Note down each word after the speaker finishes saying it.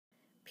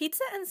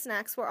Pizza and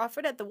snacks were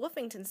offered at the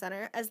Wolfington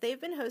Center as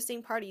they've been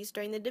hosting parties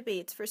during the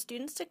debates for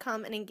students to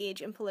come and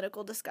engage in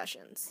political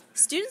discussions.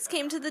 Students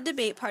came to the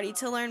debate party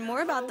to learn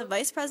more about the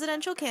vice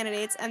presidential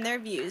candidates and their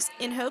views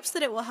in hopes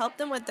that it will help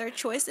them with their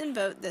choice and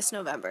vote this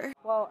November.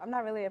 Well, I'm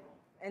not really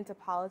into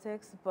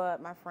politics,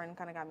 but my friend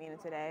kind of got me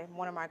into today.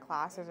 One of my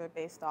classes are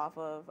based off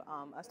of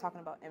us talking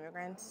about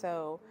immigrants.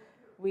 So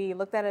we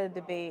looked at a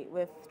debate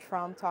with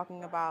Trump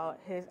talking about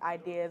his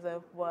ideas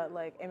of what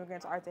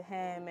immigrants are to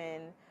him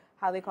and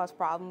how they cause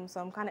problems. So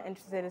I'm kind of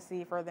interested to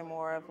see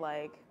furthermore of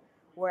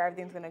where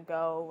everything's going to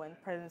go when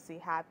presidency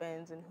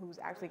happens and who's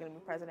actually going to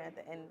be president at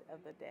the end of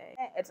the day.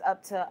 It's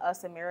up to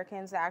us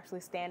Americans to actually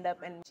stand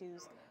up and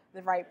choose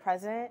the right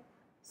president.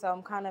 So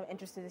I'm kind of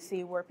interested to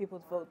see where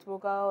people's votes will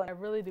go. I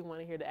really do want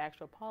to hear the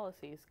actual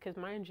policies because,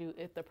 mind you,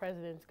 if the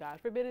presidents,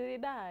 God forbid, they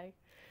die,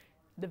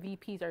 the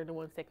VPs are the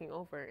ones taking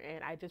over,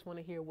 and I just want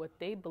to hear what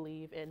they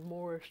believe in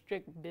more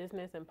strict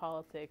business and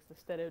politics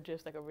instead of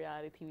just like a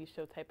reality TV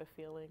show type of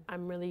feeling.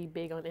 I'm really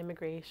big on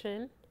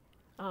immigration.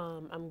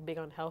 I'm big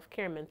on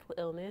healthcare, mental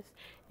illness,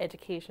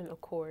 education,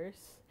 of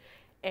course,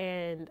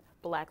 and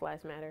Black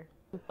Lives Matter.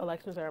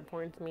 Elections are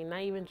important to me,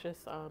 not even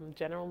just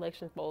general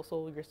elections, but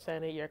also your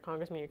Senate, your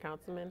congressman, your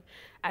councilman.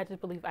 I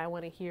just believe I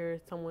want to hear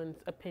someone's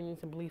opinions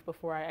and beliefs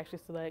before I actually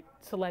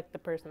select the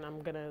person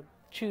I'm going to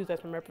choose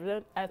as my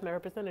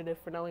representative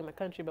for not only my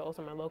country, but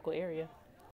also my local area.